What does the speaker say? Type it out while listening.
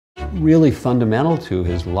really fundamental to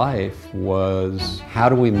his life was, how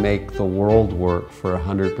do we make the world work for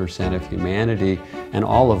 100% of humanity and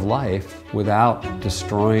all of life without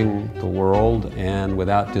destroying the world and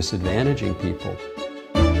without disadvantaging people?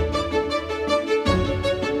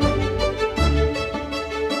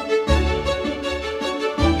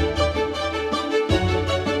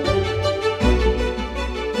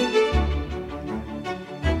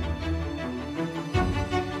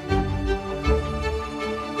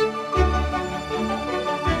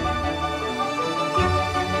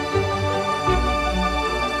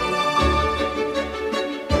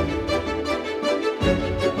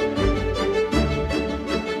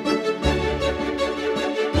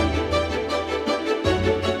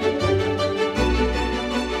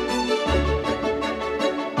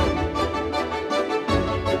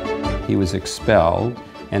 He was expelled,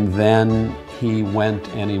 and then he went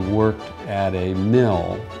and he worked at a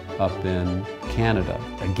mill up in Canada.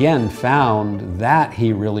 Again, found that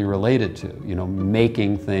he really related to,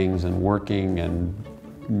 making things and working and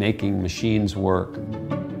making machines work.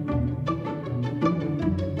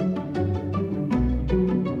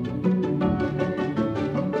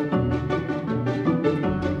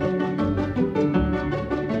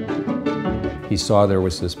 He saw there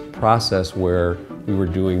was this process where we were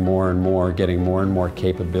doing more and more, getting more and more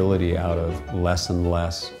capability out of less and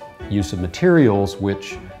less use of materials,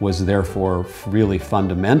 which was therefore really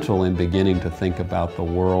fundamental in beginning to think about the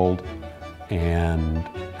world and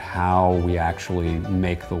how we actually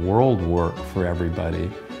make the world work for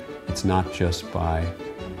everybody. It's not just by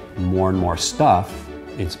more and more stuff,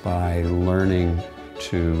 it's by learning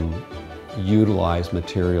to utilize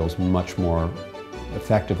materials much more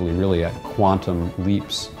effectively, really at quantum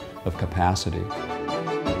leaps of capacity.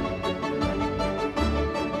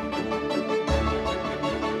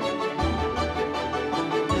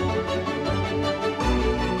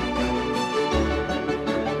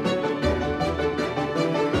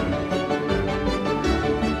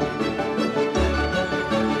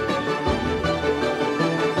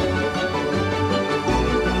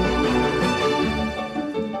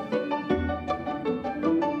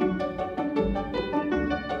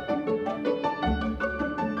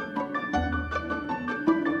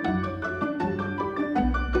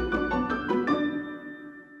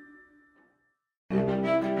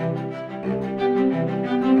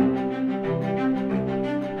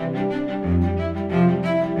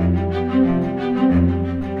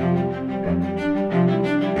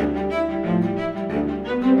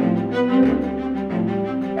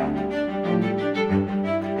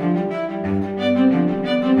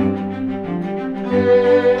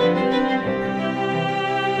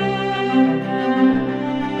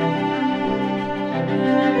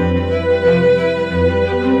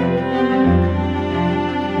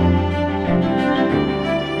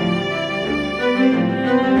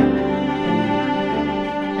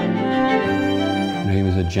 He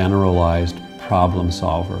was a generalized problem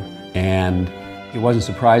solver, and it wasn't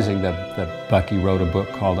surprising that Bucky wrote a book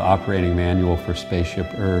called Operating Manual for Spaceship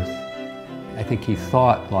Earth. I think he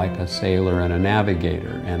thought like a sailor and a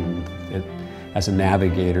navigator, and as a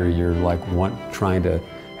navigator you're like trying to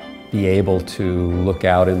be able to look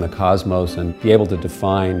out in the cosmos and be able to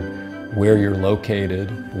define where you're located,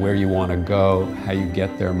 where you want to go, how you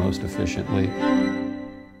get there most efficiently.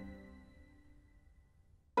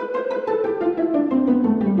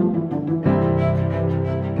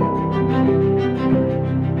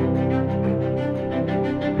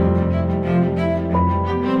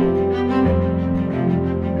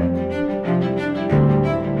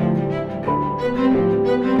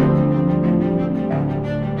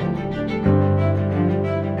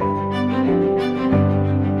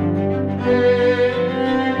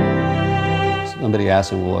 Somebody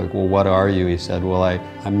asked him, well, what are you? He said, well,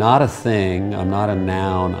 I'm not a thing, I'm not a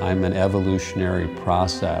noun, I'm an evolutionary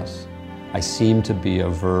process. I seem to be a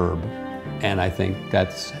verb. And I think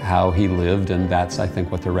that's how he lived, and that's, I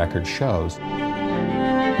think, what the record shows.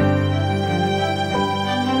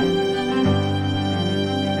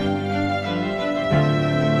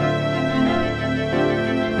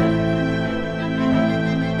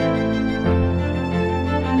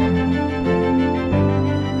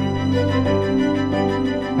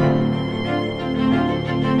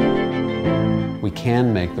 We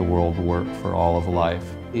can make the world work for all of life.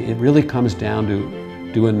 It really comes down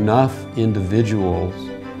to, do enough individuals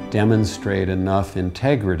demonstrate enough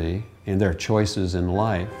integrity in their choices in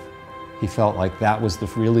life? He felt like that was the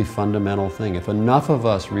really fundamental thing. If enough of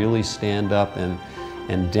us really stand up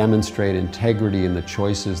and demonstrate integrity in the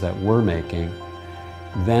choices that we're making,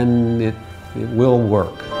 then it will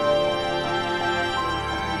work.